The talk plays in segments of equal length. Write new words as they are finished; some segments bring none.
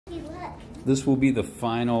This will be the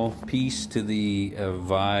final piece to the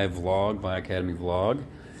Vai vlog, Vai Academy vlog.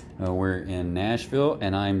 We're in Nashville,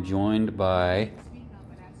 and I'm joined by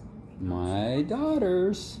my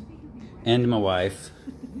daughters and my wife.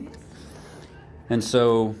 And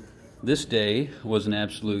so this day was an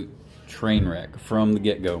absolute train wreck from the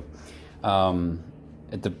get-go.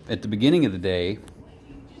 At the beginning of the day,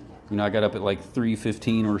 you know, I got up at like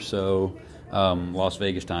 3:15 or so, Las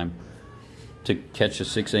Vegas time, to catch a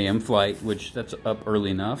 6 a.m. flight, which that's up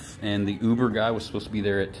early enough. And the Uber guy was supposed to be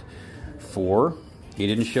there at 4. He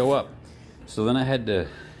didn't show up. So then I had to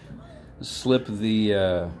slip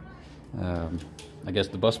the, I guess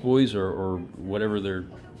the bus boys or whatever they're,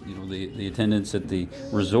 you know, the attendants at the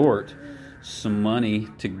resort, some money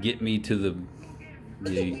to get me to the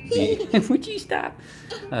would you stop?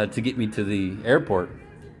 To get me to the airport.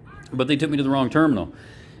 But they took me to the wrong terminal.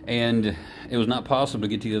 And it was not possible to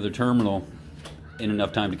get to the other terminal in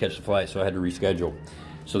enough time to catch the flight, so I had to reschedule.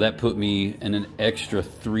 So that put me in an extra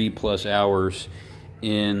 3+ hours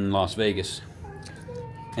in Las Vegas.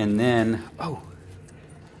 And then,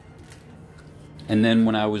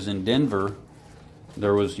 when I was in Denver,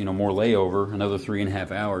 there was, you know, more layover, another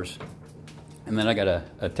 3.5 hours. And then I got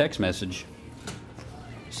a text message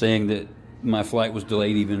saying that my flight was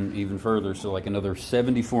delayed even further, so like another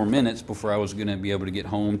 74 minutes before I was going to be able to get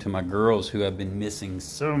home to my girls, who I've been missing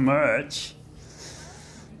so much.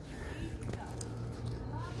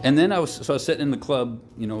 And then I was sitting in the club,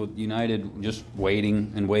 you know, United, just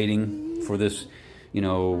waiting for this,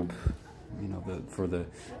 for the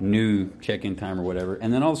new check-in time or whatever.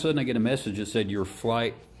 And then all of a sudden I get a message that said your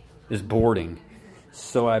flight is boarding.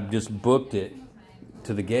 So I just booked it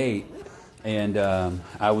to the gate, and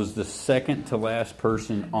I was the second to last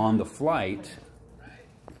person on the flight.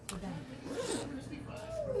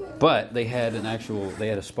 But they had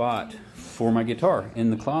a spot for my guitar in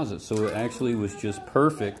the closet, so it actually was just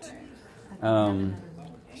perfect.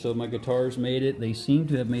 So my guitars made it. They seem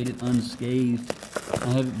to have made it unscathed. I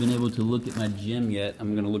haven't been able to look at my gym yet.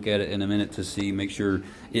 I'm going to look at it in a minute to make sure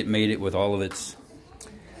it made it with all of its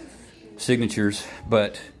signatures.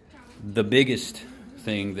 But the biggest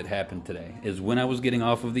thing that happened today is when I was getting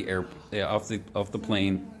off of the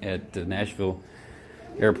plane at the Nashville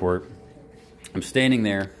airport. I'm standing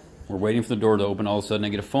there. We're waiting for the door to open. All of a sudden, I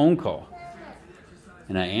get a phone call.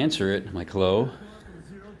 And I answer it. I'm like, hello?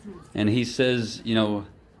 And he says, you know,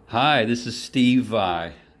 hi, this is Steve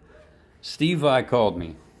Vai. Steve Vai called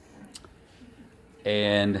me.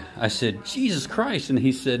 And I said, Jesus Christ. And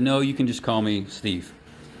he said, no, you can just call me Steve,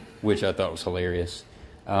 which I thought was hilarious.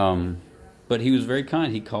 But he was very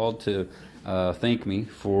kind. He called to thank me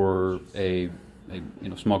for a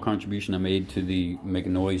small contribution I made to the Make a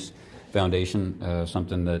Noise Foundation,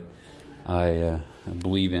 something that I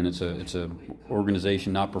believe in. It's a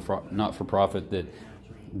organization, not for profit, that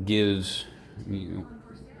gives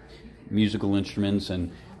musical instruments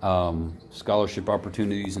and scholarship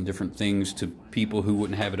opportunities and different things to people who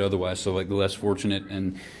wouldn't have it otherwise. So like the less fortunate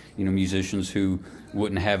and musicians who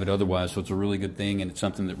wouldn't have it otherwise. So it's a really good thing, and it's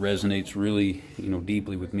something that resonates really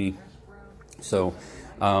deeply with me. So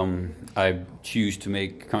I choose to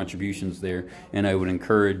make contributions there, and I would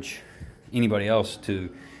encourage anybody else to,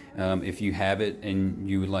 if you have it and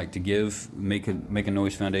you would like to give, Make a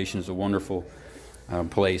Noise Foundation is a wonderful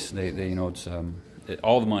place. It's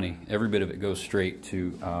all the money, every bit of it goes straight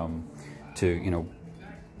to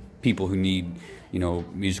people who need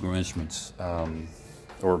musical instruments,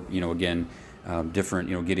 or again,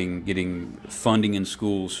 different getting funding in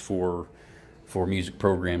schools for music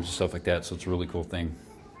programs and stuff like that. So it's a really cool thing.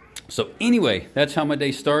 So anyway, that's how my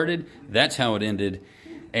day started. That's how it ended.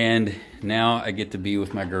 And now I get to be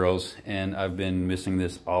with my girls, and I've been missing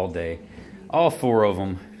this all day. All 4 of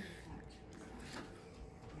them.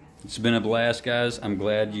 It's been a blast, guys. I'm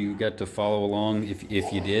glad you got to follow along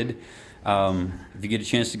if you did. If you get a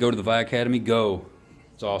chance to go to the Vai Academy, go.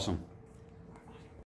 It's awesome.